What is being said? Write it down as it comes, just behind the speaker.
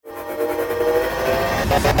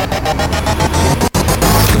Good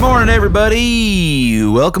morning, everybody.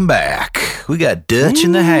 Welcome back. We got Dutch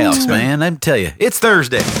in the house, man. I tell you, it's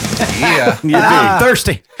Thursday. Yeah.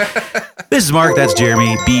 Thirsty. This is Mark. That's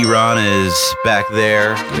Jeremy. B. Ron is back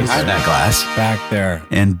there. Behind that glass. Back there.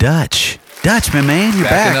 And Dutch. Dutch, my man, you're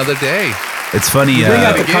back. Another day. It's funny. You bring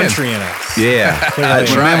out the again. country in us. Yeah.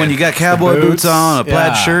 Clearly. Man, when you got cowboy boots on, a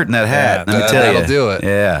plaid shirt, and that hat, let me tell you. That'll do it.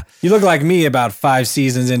 Yeah. You look like me about 5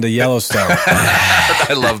 seasons into Yellowstone.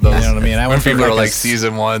 I love those. You know what I mean? I When went from people are like like a-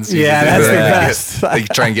 season 1, season Yeah, 2, that's the they best.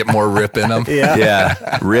 They try and get more rip in them.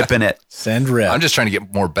 Yeah. Ripping it. Send rip. I'm just trying to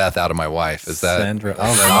get more Beth out of my wife. Is that? Send rip. Oh,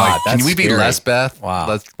 I'm God. like, can That's we be scary. less Beth? Wow.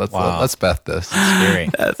 Let's Beth this. Scary.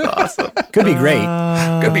 That's awesome. Could be great.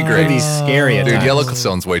 Could be Could great. be scary at Dude, times.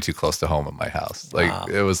 Yellowstone's way too close to home at my house.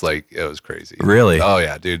 It was crazy. Really? Oh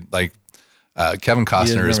yeah, dude. Like Kevin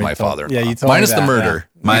Costner is remember my you told- father. yeah, you told me minus the that, murder.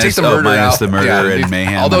 yeah. You take the Minus murder out. the murder and dude,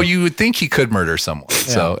 mayhem. Although you would think he could murder someone.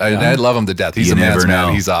 So Yeah. I love him to death. He's You a man's never man.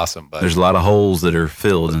 know. He's awesome. But There's a lot of holes that are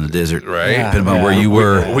filled in the desert. Right? Yeah. Depending on where you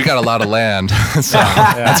were. we got a lot of land, so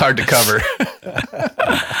that's hard to cover.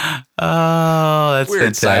 Oh, that's Weird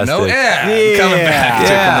fantastic. side note. Yeah. Coming back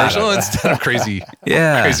to Yeah. commercial instead of crazy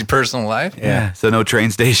personal life. Yeah. So no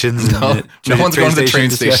train stations. No one's going to the train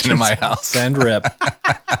station in my house. Send rip.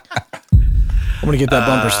 I'm going to get that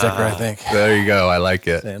bumper sticker, I think. There you go. I like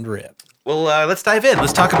it. Send rip. Well, let's dive in.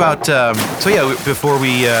 Let's talk about. Before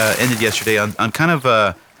we ended yesterday on kind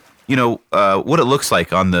of what it looks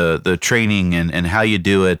like on the training and how you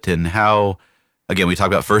do it and how. Again, we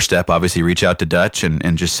talked about first step. Obviously, reach out to Dutch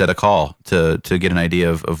and just set a call to get an idea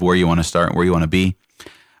of where you want to start and where you want to be.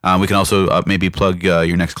 We can also maybe plug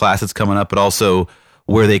your next class that's coming up, but also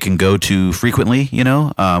where they can go to frequently.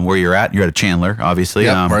 Where you're at. You're at a Chandler, obviously.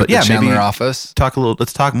 Yep, we're at the Chandler office.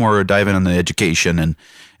 Let's talk more. Dive in on the education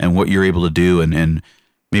and what you're able to do and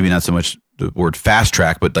maybe not so much the word fast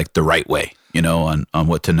track, but like the right way. On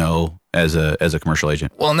what to know as a commercial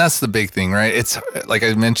agent. Well, and that's the big thing, right? It's like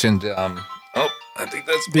I mentioned. I think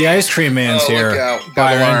that's The ice cream man's here. Look out. Got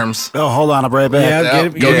Byron. alarms. Oh, hold on, I'll be right back. Yeah,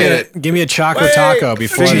 Go get it. Give me a Choco Taco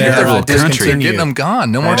before Fishing they're in the country. They're discontinued. getting them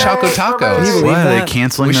gone. No more Choco Tacos. Can you believe Why are they that?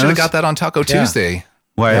 canceling We should have those? got that on Taco Tuesday.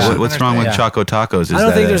 Why? Yeah. What's wrong with Yeah. Choco Tacos? Is I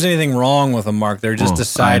don't think that there's anything wrong with them, Mark. They're just I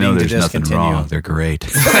deciding know to there's nothing discontinue. wrong. They're great.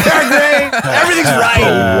 Everything's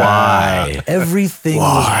right. Why? Everything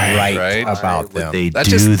was right, Right? about them. They That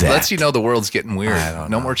do just that. lets you know the world's getting weird. I don't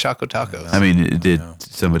No know. more Choco Tacos. I mean, did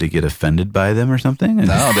somebody get offended by them or something?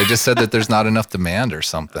 No, they just said that there's not enough demand or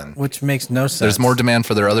something. Which makes no sense. There's more demand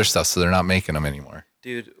for their other stuff, so they're not making them anymore.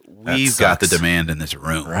 Dude, we've got the sucks. demand in this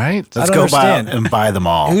room. Right? I Let's don't go understand. buy and buy them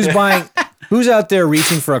all. Who's buying? Who's out there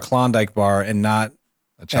reaching for a Klondike bar and not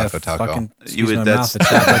A Choco Taco. Fucking, You would- that's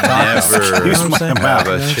that's a Choco Taco. never You know what I'm saying? have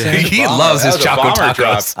a You know what I'm shit. saying? He loves his Choco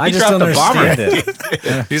Tacos. I just don't understand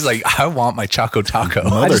it. He's like, I want my Choco Taco. I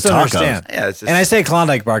Mother just don't tacos. understand. Yeah, it's just, And I say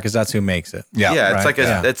Klondike bar because that's who makes it. Yeah. yeah, it's right, like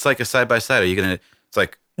yeah. it's like a side by side. Are you gonna? It's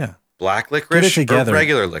like Yeah. black licorice or together.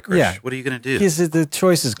 regular licorice. Yeah. What are you gonna do? Because the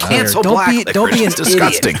choice is clear. Cancel don't black be an licorice. It's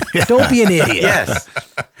disgusting. idiot. Don't be an idiot. Yes.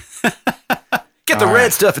 Get the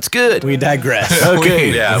red stuff. It's good. We digress.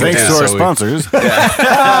 Okay, Yeah, we thanks do. to our So we- sponsors. On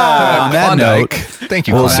that Klondike. note, Thank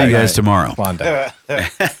you, we'll see you Klondike. guys tomorrow. Klondike.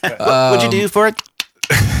 What'd you do for it?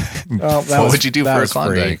 Oh, that What was- would you do that for a was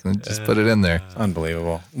free. Klondike? Just put it in there.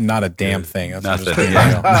 Unbelievable. Not a damn thing. That's Nothing. just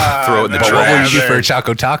Yeah. Throw it in the But what would trash. you do for a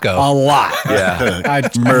Choco Taco? a lot. Yeah.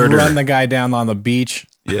 I'd Murder. run the guy down on the beach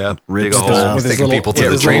Yeah. Rip Dig a stuff. hole. with his taking little, people to with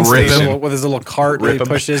the his train little- station. with his little cart that he Rip 'em.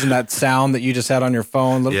 pushes and that sound that you just had on your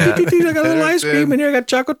phone. Little, Yeah. "Dee, dee, dee, I got a little ice cream and here I got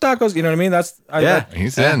Choco Tacos. You know what I mean? Yeah.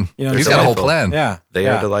 He's in. You know, He's it's got a whole delightful. plan. yeah. They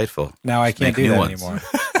yeah. are delightful. Now I can't Make do new that ones. anymore.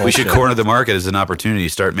 We should Bullshit. corner the market as an opportunity.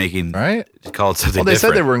 Start making Right? call it something Well, they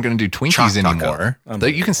different. said they weren't going to do Twinkies Choc Taco. anymore.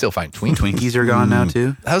 You can still find Twinkies. Twinkies are gone now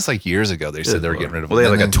too. That was like years ago. They said they were getting rid of them. Well, they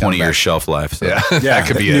have like a and then come 20-year back. shelf life. So. Yeah, Yeah, that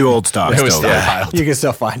could be new it. old stock. It was still. stockpiled. You can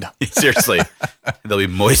still find them. Seriously, they'll be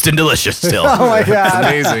moist and delicious still. Oh my God.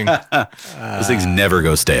 Amazing. Those things never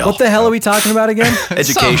go stale. What the hell are we talking about again?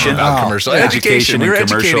 Education, Something about commercial. education, We were and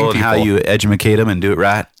commercial, educating and how people. you educate them and do it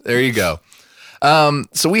right. There you go.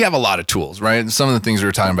 So we have a lot of tools, right? Some of the things we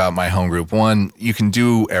were talking about in my home group. One, you can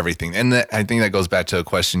do everything. And I think that goes back to a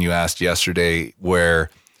question you asked yesterday where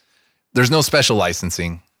there's no special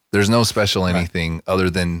licensing. There's no special anything other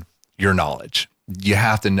than your knowledge. You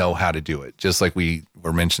have to know how to do it. Just like we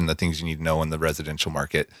were mentioning the things you need to know in the residential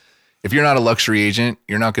market. If you're not a luxury agent,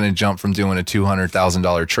 you're not going to jump from doing a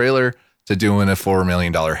 $200,000 trailer to doing a $4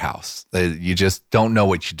 million house. You just don't know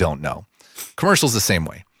what you don't know. Commercial's the same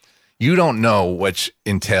way. You don't know which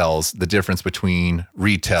entails the difference between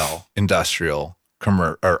retail, industrial,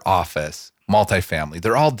 or office, multifamily.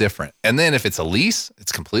 They're all different. And then if it's a lease,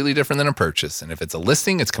 it's completely different than a purchase. And if it's a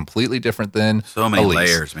listing, it's completely different than So many a lease.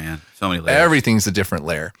 layers, man. So many layers. Everything's a different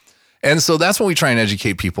layer. And so that's what we try and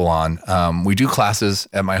educate people on. We do classes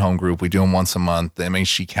at my home group. We do them once a month. The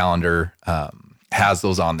MHG calendar has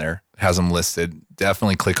those on there, has them listed.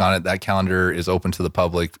 Definitely click on it. That calendar is open to the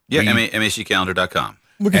public. Yeah, MHGcalendar.com.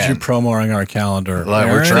 Look at you promoting our calendar. Like,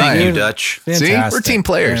 we're Aaron. trying. Thank you, Dutch. Fantastic. See, we're team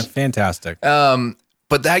players. Yeah, fantastic.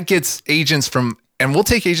 But that gets agents from, and we'll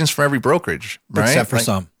take agents from every brokerage, right? Except for Like,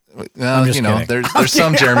 some. Well, just you know, kidding. there's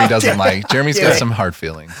some Jeremy doesn't like. Jeremy's got some hard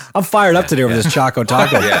feelings. I'm fired up today over this Choco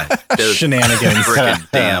Taco Those shenanigans.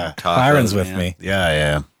 Freaking damn tacos, Byron's with man. me. Yeah, I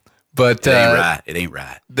am. But It ain't right. It ain't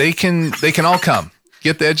right. they can all come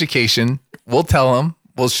get the education. We'll tell them,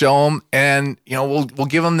 we'll show them, and we'll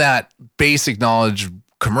give them that basic knowledge.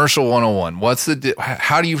 Commercial 101.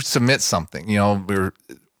 How do you submit something? We were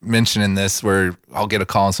mentioning this where I'll get a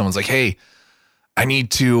call and someone's like, "Hey, I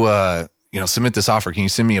need to submit this offer. Can you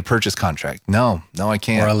send me a purchase contract?" No, I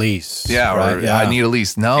can't. Or a lease. Yeah, right? or I need a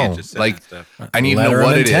lease. No, Can't just send like that stuff. I need to Letter know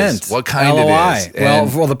what of it intent. is, what kind LOI. it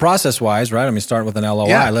is. Well, the process wise, right? I mean, start with an LOI,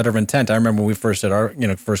 Yeah. letter of intent. I remember when we first did our,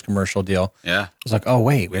 first commercial deal. Yeah. I was like, oh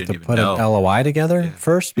wait, we have to didn't even put know. an LOI together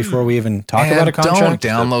first before we even talk And about a contract. don't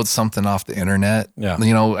download something off the internet. Yeah.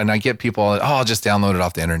 And I get people, I'll just download it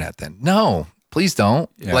off the internet then. No, please don't.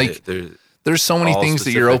 Like there's so many all things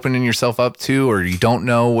that you're specific. opening yourself up to, or you don't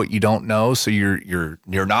know what you don't know. So you're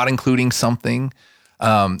not including something.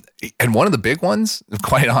 And one of the big ones,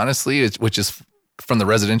 quite honestly, which is from the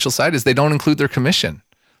residential side, is they don't include their commission.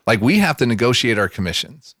 Like we have to negotiate our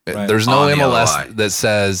commissions. Right. There's no On the MLS LOI. that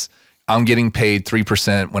says I'm getting paid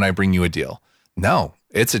 3% when I bring you a deal. No,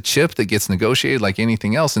 it's a chip that gets negotiated like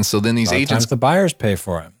anything else. And so then these A lot of agents, times the buyers pay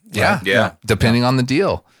for it. yeah, depending on the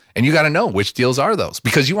deal. And you got to know which deals are those,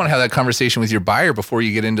 because you want to have that conversation with your buyer before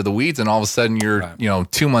you get into the weeds. And all of a sudden you're,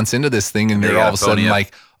 2 months into this thing and They you're all of a gotta pony sudden up.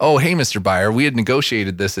 like, "Oh, hey, Mr. Buyer, we had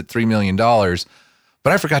negotiated this at $3 million,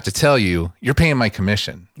 but I forgot to tell you, you're paying my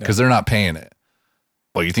commission because they're not paying it."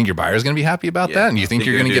 Well, you think your buyer's going to be happy about that? And you think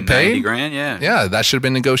you're going to get paid? $90,000? Yeah. Yeah, that should have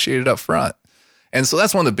been negotiated up front. And so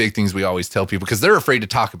that's one of the big things we always tell people, because they're afraid to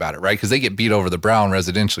talk about it, right? Because they get beat over the brow in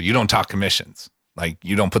residential. You don't talk commissions. Like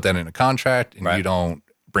you don't put that in a contract and you don't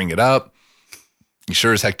bring it up. You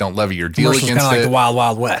sure as heck don't levy your deal Commercial's kind against of like it. the Wild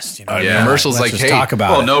Wild West. Yeah. Commercial's Let's like, just hey, talk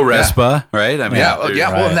about Well, it. no RESPA, right? I mean, Yeah, there's- yeah.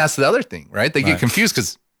 Well, Right. and that's the other thing, right? They get confused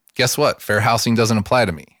because guess what? Fair housing doesn't apply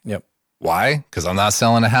to me. Yep. Why? Because I'm not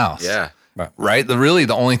selling a house. Yeah. Right?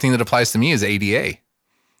 The only thing that applies to me is ADA.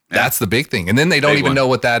 That's the big thing. And then they don't Big even one. know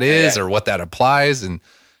what that is Yeah. or what that applies. And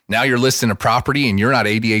now you're listing a property and you're not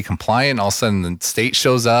ADA compliant. And all of a sudden the state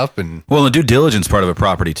shows up and Well, the due diligence part of a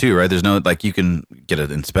property too, right? There's no like you can get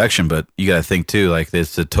an inspection, but you got to think too. Like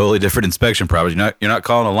it's a totally different inspection property. You're not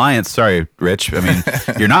calling Alliance. Sorry, Rich. I mean,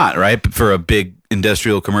 you're not right for a big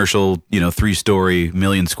industrial, commercial, 3-story,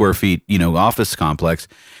 1,000,000 square feet, office complex.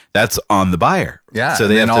 That's on the buyer. Yeah, So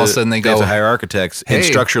and they then have all of to, a sudden they have go, to hire architects and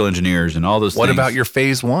 "Hey, structural engineers and all those. what things. about your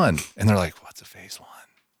phase one? And they're like, what's a phase one?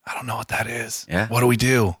 I don't know what that is. Yeah. What do we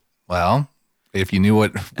do? Well, if you knew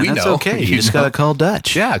what we And that's know, okay. You just know. got to call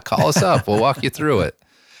Dutch. Yeah, call us up. We'll walk you through it.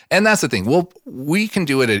 And that's the thing. We can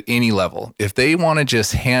do it at any level. If they want to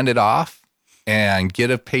just hand it off and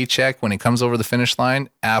get a paycheck when it comes over the finish line,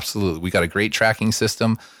 absolutely. We got a great tracking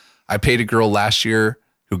system. I paid a girl last year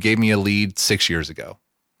who gave me a lead 6 years ago.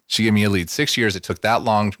 She gave me a lead 6 years. It took that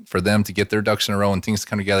long for them to get their ducks in a row and things to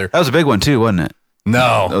come together. That was a big one too, wasn't it?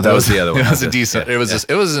 No, Oh, that was the other one. It was a Okay. decent. Yeah, It was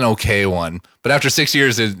it was an okay one. But after 6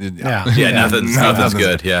 years, Yeah. Yeah, nothing's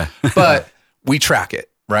good. Yeah. but we track it,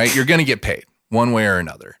 right? You're going to get paid one way or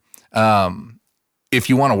another. If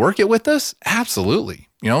you want to work it with us, absolutely.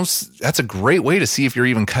 That's a great way to see if you're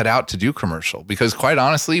even cut out to do commercial, because quite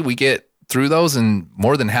honestly, we get through those and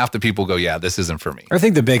more than half the people go, yeah, this isn't for me. I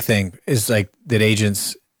think the big thing is like that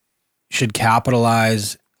agents should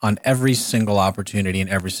capitalize on every single opportunity and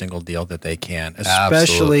every single deal that they can,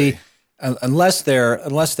 especially unless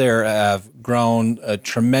they're have grown a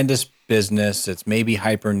tremendous business. It's maybe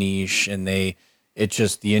hyper niche and it's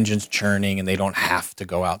just the engine's churning and they don't have to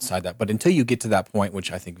go outside that. But until you get to that point,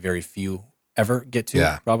 which I think very few ever get to,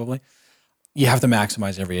 Yeah. probably, you have to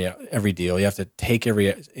maximize every deal. You have to take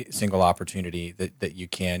every single opportunity that you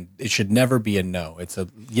can. It should never be a no. It's a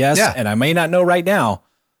yes, Yeah. and I may not know right now,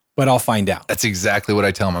 but I'll find out. That's exactly what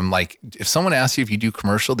I tell them. I'm like, if someone asks you if you do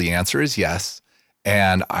commercial, the answer is yes,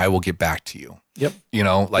 and I will get back to you. Yep.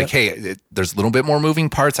 Hey, there's a little bit more moving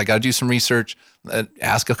parts. I got to do some research,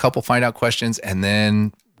 ask a couple, find out questions, and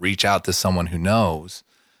then reach out to someone who knows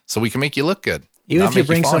so we can make you look good. Even if you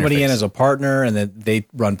bring somebody in as a partner and then they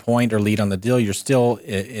run point or lead on the deal, you're still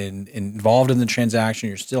involved in the transaction.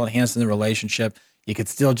 You're still enhancing the relationship. You could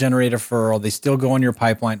still generate a referral. They still go in your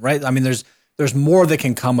pipeline, right? I mean, there's more that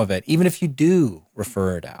can come of it, even if you do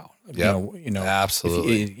refer it out. Yeah,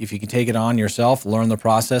 absolutely. If you can take it on yourself, learn the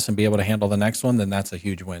process, and be able to handle the next one, then that's a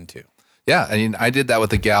huge win too. Yeah, I mean, I did that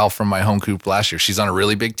with a gal from my home group last year. She's on a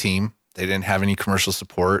really big team. They didn't have any commercial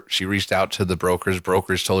support. She reached out to the brokers.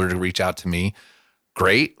 Brokers told her to reach out to me.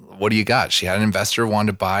 Great. What do you got? She had an investor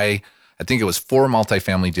wanted to buy, I think it was 4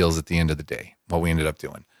 multifamily deals at the end of the day, what we ended up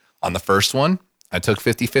doing. On the first one, I took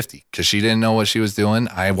 50-50 because she didn't know what she was doing.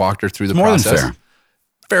 I walked her through the process.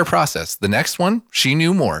 Fair process. The next one, she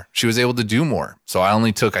knew more. She was able to do more. So I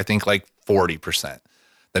only took, I think, like 40%.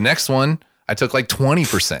 The next one, I took like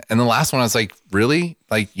 20%. And the last one, I was like, really?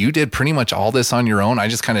 Like, you did pretty much all this on your own? I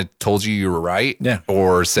just kind of told you were right. Yeah.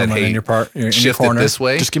 Or said, hey, in your shift it this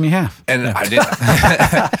way. Just give me half. And I did.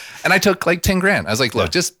 And I took like 10 grand. I was like,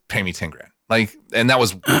 look, just pay me 10 grand. Like, and that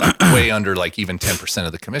was way under like even 10%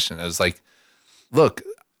 of the commission. I was like, look,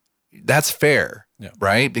 that's fair. Yeah.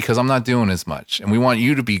 Right? Because I'm not doing as much. And we want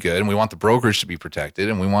you to be good. And we want the brokerage to be protected.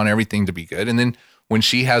 And we want everything to be good. And then when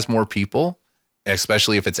she has more people,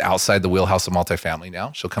 especially if it's outside the wheelhouse of multifamily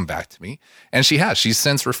now, she'll come back to me. And she has. She's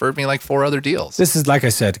since referred me like 4 other deals. This is, like I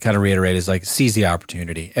said, to kind of reiterate, is like seize the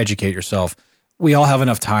opportunity, educate yourself. We all have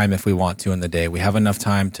enough time if we want to in the day. We have enough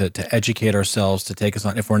time to educate ourselves, to take us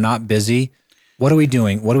on. If we're not busy, what are we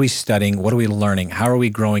doing? What are we studying? What are we learning? How are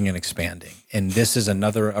we growing and expanding? And this is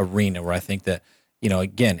another arena where I think that,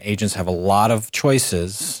 again, agents have a lot of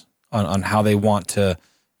choices on how they want to,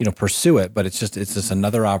 pursue it, but it's just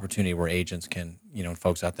another opportunity where agents can,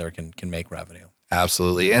 folks out there can make revenue.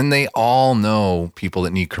 Absolutely. And they all know people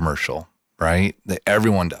that need commercial, right?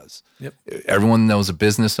 Everyone does. Yep. Everyone knows a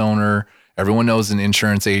business owner. Everyone knows an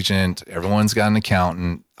insurance agent. Everyone's got an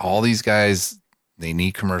accountant. All these guys, they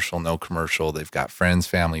need commercial, no commercial. They've got friends,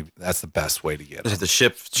 family. That's the best way to get them. Just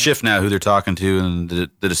have to shift now who they're talking to and the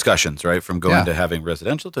discussions, right? From going to having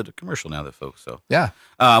residential to the commercial now, that folks. So yeah.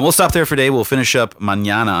 We'll stop there for today. We'll finish up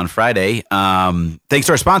mañana on Friday. Thanks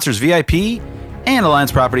to our sponsors, VIP and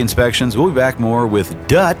Alliance Property Inspections. We'll be back more with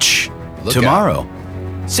Dutch tomorrow.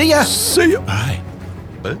 See ya. See ya.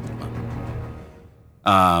 Bye.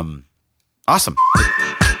 Awesome.